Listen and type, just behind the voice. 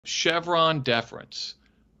Chevron deference.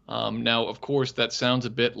 Now, of course, that sounds a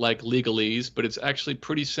bit like legalese, but it's actually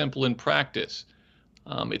pretty simple in practice.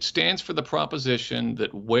 It stands for the proposition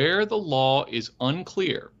that where the law is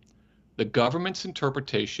unclear, the government's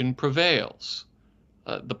interpretation prevails.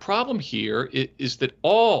 The problem here is that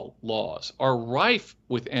all laws are rife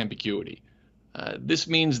with ambiguity. This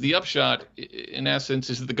means the upshot, in essence,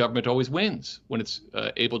 is that the government always wins when it's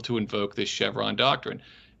able to invoke this Chevron doctrine.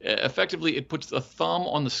 Effectively, it puts the thumb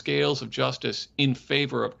on the scales of justice in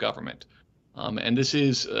favor of government. And this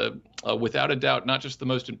is, without a doubt, not just the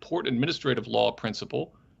most important administrative law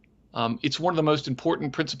principle. It's one of the most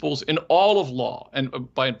important principles in all of law.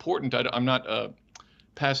 And by important, I'm not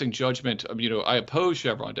passing judgment. I oppose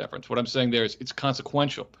Chevron deference. What I'm saying there is it's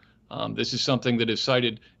consequential. This is something that is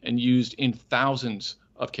cited and used in thousands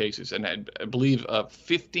of cases. And I believe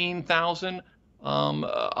 15,000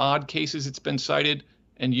 odd cases it's been cited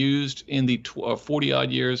and used in the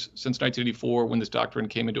 40-odd years since 1984 when this doctrine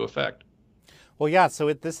came into effect. Well, yeah,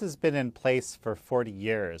 so this has been in place for 40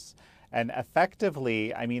 years. And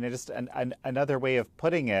effectively, I mean, just another way of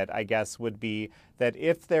putting it, I guess, would be that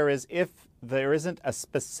if there isn't a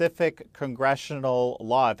specific congressional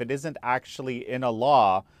law, if it isn't actually in a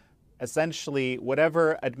law, essentially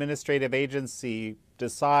whatever administrative agency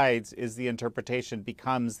decides is the interpretation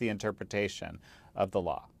becomes the interpretation of the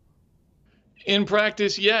law. In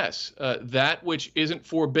practice, yes. That which isn't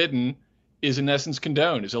forbidden is in essence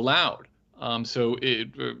condoned, is allowed. So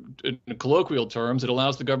in colloquial terms, it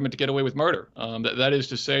allows the government to get away with murder. That is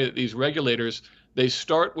to say that these regulators, they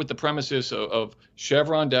start with the premises of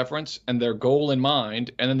Chevron deference and their goal in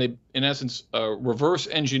mind, and then they, in essence, reverse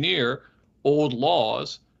engineer old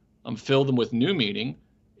laws, fill them with new meaning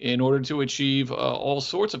in order to achieve all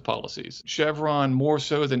sorts of policies. Chevron, more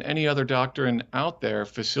so than any other doctrine out there,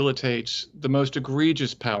 facilitates the most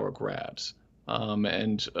egregious power grabs.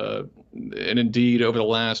 And indeed, over the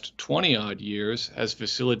last 20-odd years, has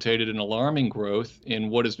facilitated an alarming growth in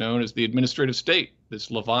what is known as the administrative state, this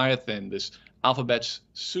leviathan, this alphabet's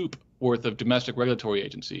soup worth of domestic regulatory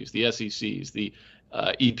agencies, the SECs, the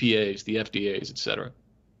EPAs, the FDAs, et cetera.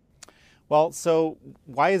 Well, so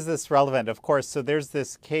why is this relevant? Of course, so there's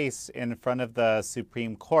this case in front of the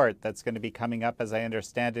Supreme Court that's going to be coming up, as I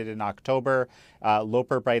understand it, in October,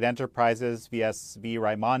 Loper Bright Enterprises v.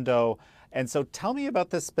 Raimondo. And so tell me about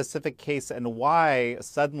this specific case and why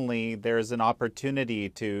suddenly there's an opportunity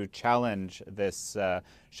to challenge this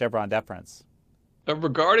Chevron deference.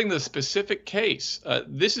 Regarding the specific case,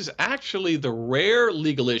 this is actually the rare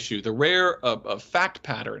legal issue, the rare fact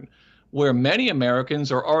pattern where many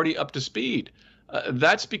Americans are already up to speed.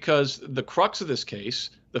 That's because the crux of this case,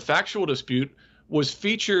 the factual dispute, was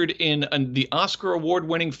featured in the Oscar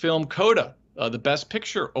award-winning film Coda, the Best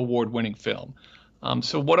Picture award-winning film.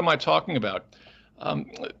 So what am I talking about?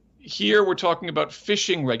 Here we're talking about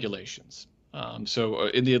fishing regulations. So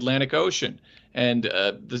in the Atlantic Ocean, and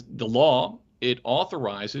the law, it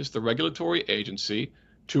authorizes the regulatory agency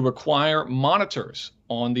to require monitors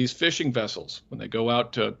on these fishing vessels when they go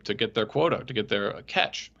out to get their quota, to get their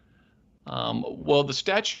catch. Well, the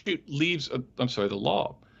statute leaves, the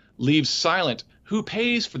law leaves silent who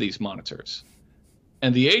pays for these monitors.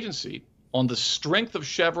 And the agency, on the strength of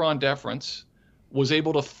Chevron deference, was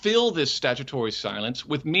able to fill this statutory silence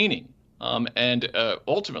with meaning, and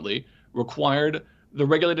ultimately required the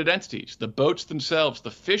regulated entities, the boats themselves,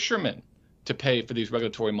 the fishermen, to pay for these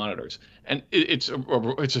regulatory monitors. And it's a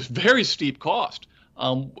very steep cost.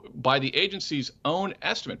 By the agency's own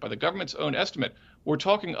estimate, by the government's own estimate, we're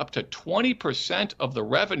talking up to 20% of the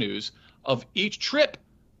revenues of each trip.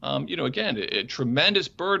 Again, a tremendous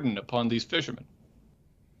burden upon these fishermen.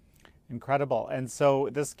 Incredible. And so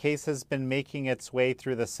this case has been making its way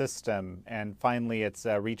through the system, and finally it's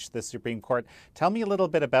reached the Supreme Court. Tell me a little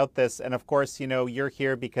bit about this. And of course, you're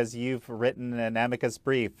here because you've written an amicus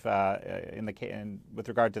brief with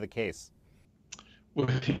regard to the case. Well,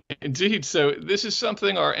 indeed. So this is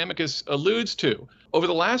something our amicus alludes to. Over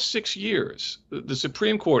the last 6 years, the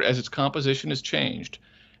Supreme Court, as its composition has changed,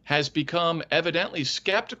 has become evidently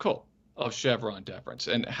skeptical of Chevron deference.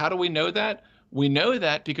 And how do we know that? We know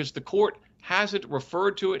that because the court hasn't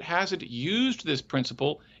referred to it, hasn't used this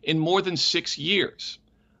principle in more than 6 years.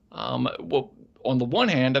 Well, on the one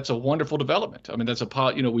hand, that's a wonderful development. I mean,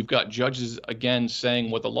 we've got judges again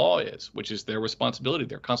saying what the law is, which is their responsibility,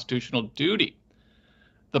 their constitutional duty.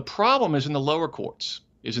 The problem is in the lower courts,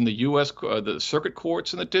 is in the U.S. The circuit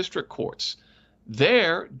courts and the district courts.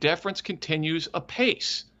 There, deference continues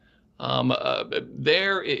apace.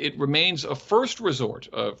 There, it remains a first resort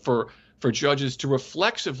for judges to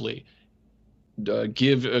reflexively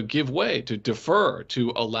give way, to defer,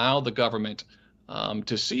 to allow the government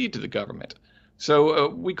to cede to the government. So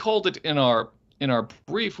we called it in our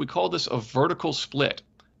brief, we called this a vertical split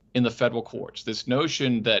in the federal courts. This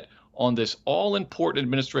notion that on this all-important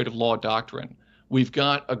administrative law doctrine, we've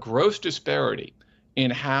got a gross disparity in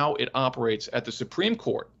how it operates at the Supreme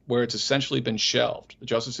Court, where it's essentially been shelved. The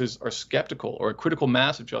justices are skeptical, or a critical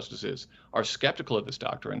mass of justices are skeptical of this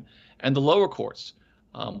doctrine, and the lower courts,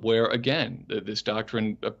 where, again, this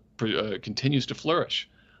doctrine continues to flourish.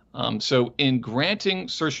 So in granting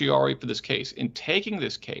certiorari for this case, in taking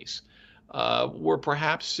this case, we're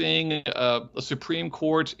perhaps seeing a Supreme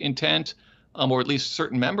Court intent, or at least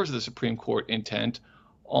certain members of the Supreme Court intent,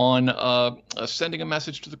 on sending a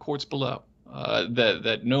message to the courts below.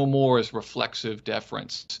 That no more is reflexive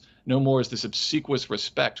deference, no more is this obsequious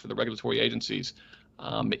respect for the regulatory agencies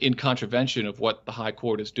in contravention of what the High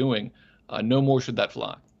Court is doing. No more should that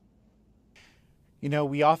fly. You know,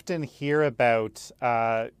 we often hear about,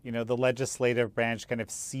 the legislative branch kind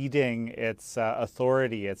of ceding its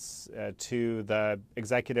authority to the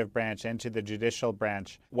executive branch and to the judicial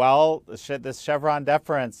branch. Well, this Chevron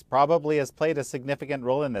deference probably has played a significant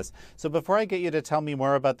role in this. So before I get you to tell me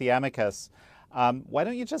more about the amicus, why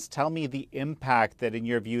don't you just tell me the impact that, in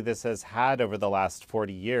your view, this has had over the last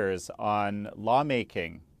 40 years on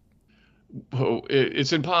lawmaking? Oh,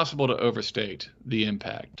 it's impossible to overstate the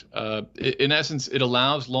impact. In essence, it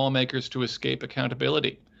allows lawmakers to escape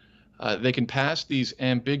accountability. They can pass these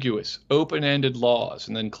ambiguous, open-ended laws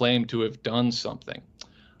and then claim to have done something.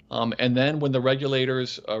 And then when the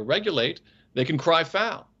regulators regulate, they can cry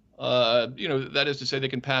foul. That is to say, they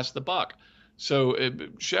can pass the buck. So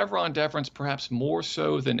Chevron deference, perhaps more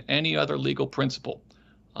so than any other legal principle,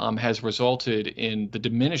 has resulted in the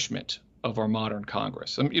diminishment of our modern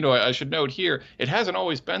Congress. I should note here, it hasn't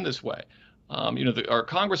always been this way. Our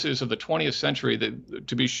Congresses of the 20th century,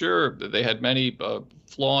 to be sure, they had many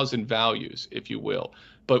flaws in values, if you will.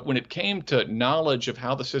 But when it came to knowledge of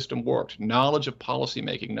how the system worked, knowledge of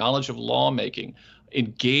policymaking, knowledge of lawmaking,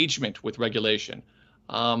 engagement with regulation,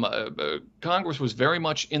 Congress was very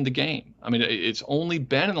much in the game. I mean, it's only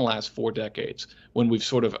been in the last 4 decades when we've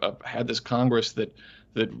sort of had this Congress that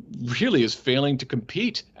really is failing to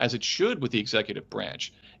compete as it should with the executive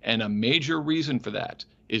branch. And a major reason for that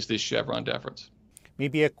is this Chevron deference.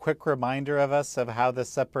 Maybe a quick reminder of us of how the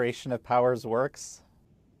separation of powers works?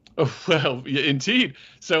 Oh, well, indeed.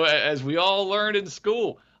 So as we all learned in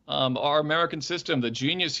school, our American system, the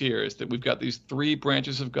genius here is that we've got these 3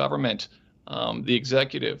 branches of government, the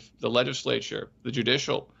executive, the legislature, the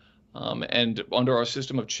judicial, and under our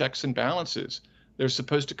system of checks and balances, they're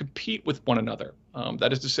supposed to compete with one another.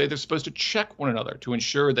 That is to say, they're supposed to check one another to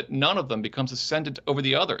ensure that none of them becomes ascendant over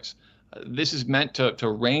the others. This is meant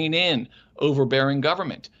to rein in overbearing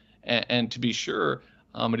government. And to be sure,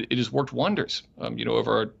 it has worked wonders,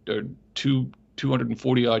 over our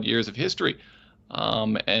 240 odd years of history.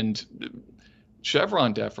 And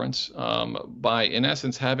Chevron deference, by in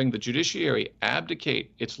essence having the judiciary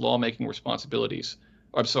abdicate its lawmaking responsibilities,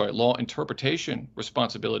 law interpretation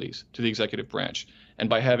responsibilities to the executive branch, and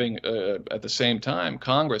by having, at the same time,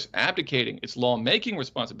 Congress abdicating its lawmaking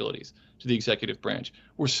responsibilities to the executive branch,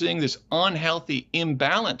 we're seeing this unhealthy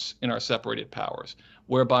imbalance in our separated powers,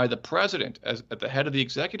 whereby the president, as at the head of the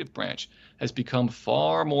executive branch, has become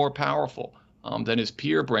far more powerful than his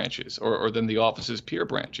peer branches or than the office's peer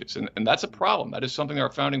branches. And that's a problem. That is something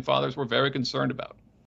our founding fathers were very concerned about.